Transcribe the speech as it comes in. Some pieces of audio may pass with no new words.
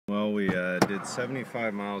did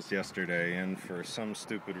 75 miles yesterday, and for some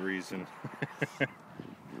stupid reason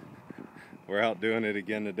we're out doing it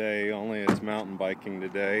again today, only it's mountain biking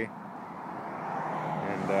today.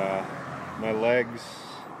 And my legs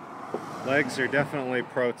are definitely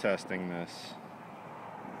protesting this.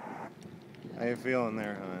 How you feeling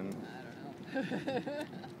there, hon? I don't know.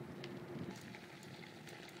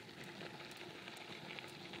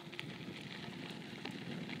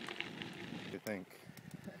 What do you think?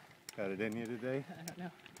 Got it in you today? I don't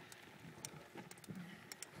know.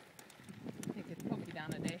 I think it's Pokey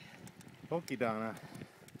Donna day. Pokey Donna.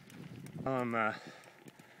 I'm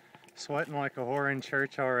sweating like a whore in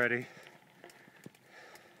church already.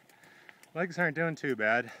 Legs aren't doing too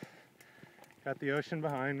bad. Got the ocean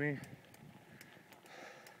behind me.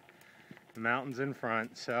 The mountains in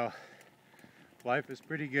front, so life is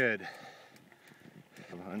pretty good.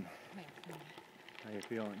 Come on. How you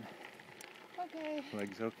feeling? Okay.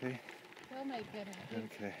 Legs okay? We'll make it.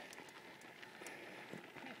 Okay.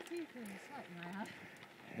 Can't see through the sweat in my eye.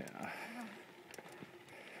 Yeah.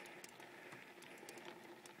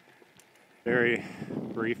 Very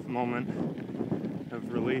brief moment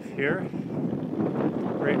of relief here.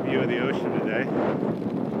 Great view of the ocean today.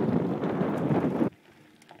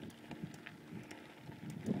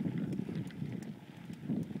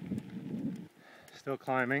 Still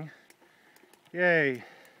climbing. Yay!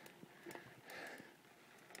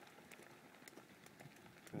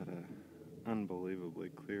 Got an unbelievably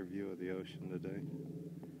clear view of the ocean today.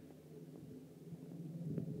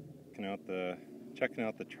 Checking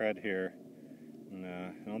out the tread here, and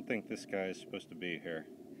I don't think this guy is supposed to be here.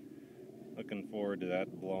 Looking forward to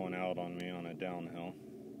that blowing out on me on a downhill.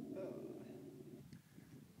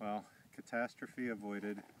 Well, catastrophe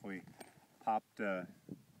avoided. We popped a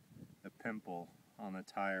pimple on the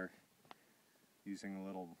tire using a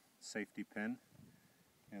little safety pin,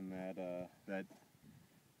 and that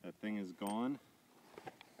thing is gone,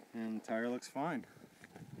 and the tire looks fine.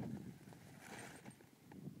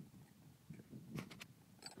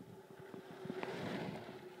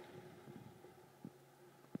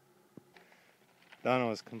 Donna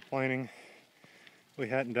was complaining we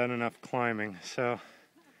hadn't done enough climbing, so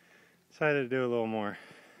decided to do a little more.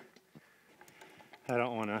 I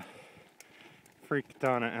don't want to freak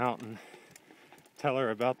Donna out and tell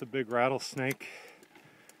her about the big rattlesnake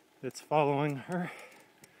that's following her.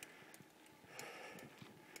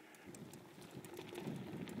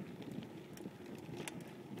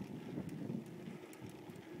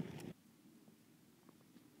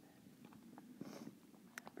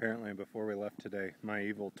 Apparently, before we left today, my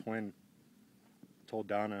evil twin told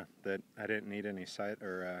Donna that I didn't need any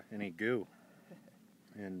any goo,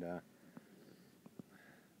 and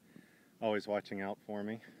always watching out for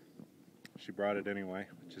me. She brought it anyway,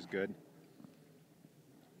 which is good.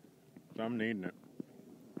 So I'm needing it.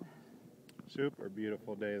 Super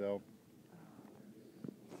beautiful day though.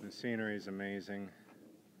 The scenery is amazing.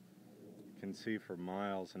 You can see for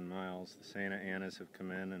miles and miles. The Santa Anas have come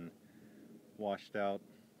in and washed out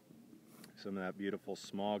some of that beautiful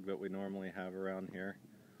smog that we normally have around here.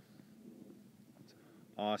 It's an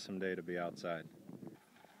awesome day to be outside.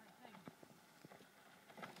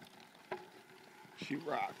 She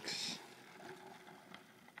rocks.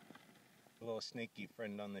 A little sneaky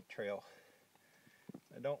friend on the trail.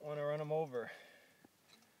 I don't want to run him over.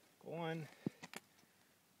 Go on.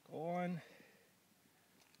 Go on.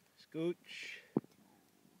 Scooch.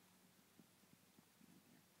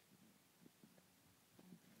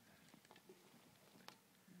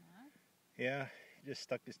 Yeah, he just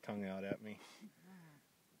stuck his tongue out at me.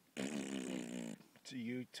 To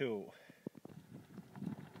you too.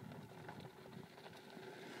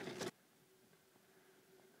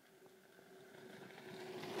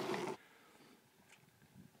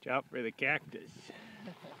 Watch out for the cactus.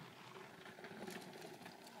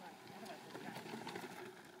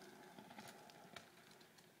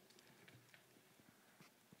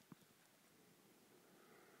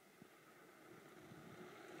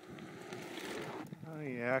 Oh,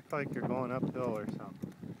 you act like you're going uphill or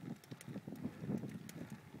something.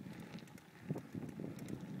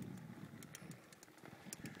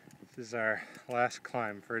 This is our last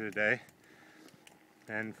climb for today,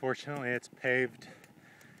 and fortunately it's paved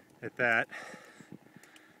at that.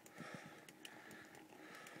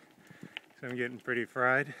 So I'm getting pretty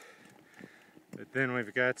fried, but then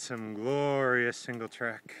we've got some glorious single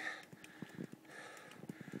track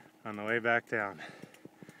on the way back down.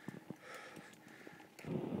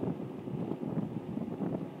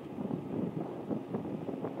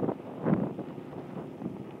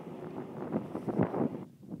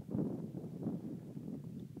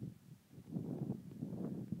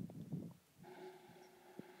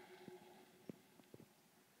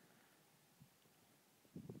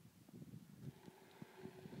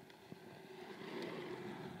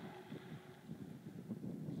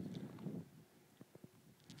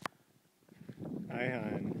 Hi,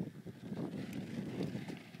 hon.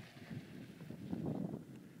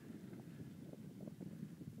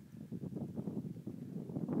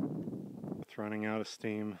 It's running out of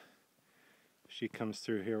steam. If she comes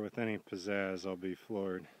through here with any pizzazz, I'll be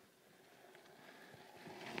floored.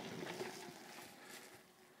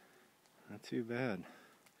 Not too bad.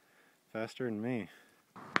 Faster than me.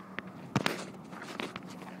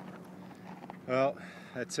 Well,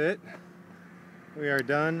 that's it. We are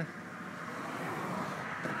done.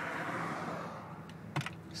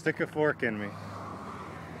 Stick a fork in me.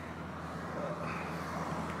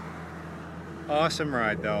 Awesome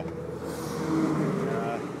ride though.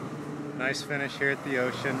 Nice finish here at the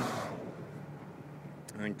ocean.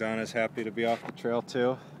 I think Donna's happy to be off the trail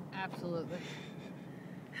too. Absolutely.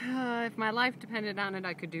 If my life depended on it,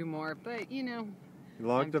 I could do more, but you know. You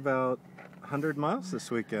logged about 100 miles this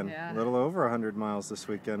weekend. Yeah. A little over 100 miles this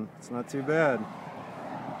weekend. It's not too bad.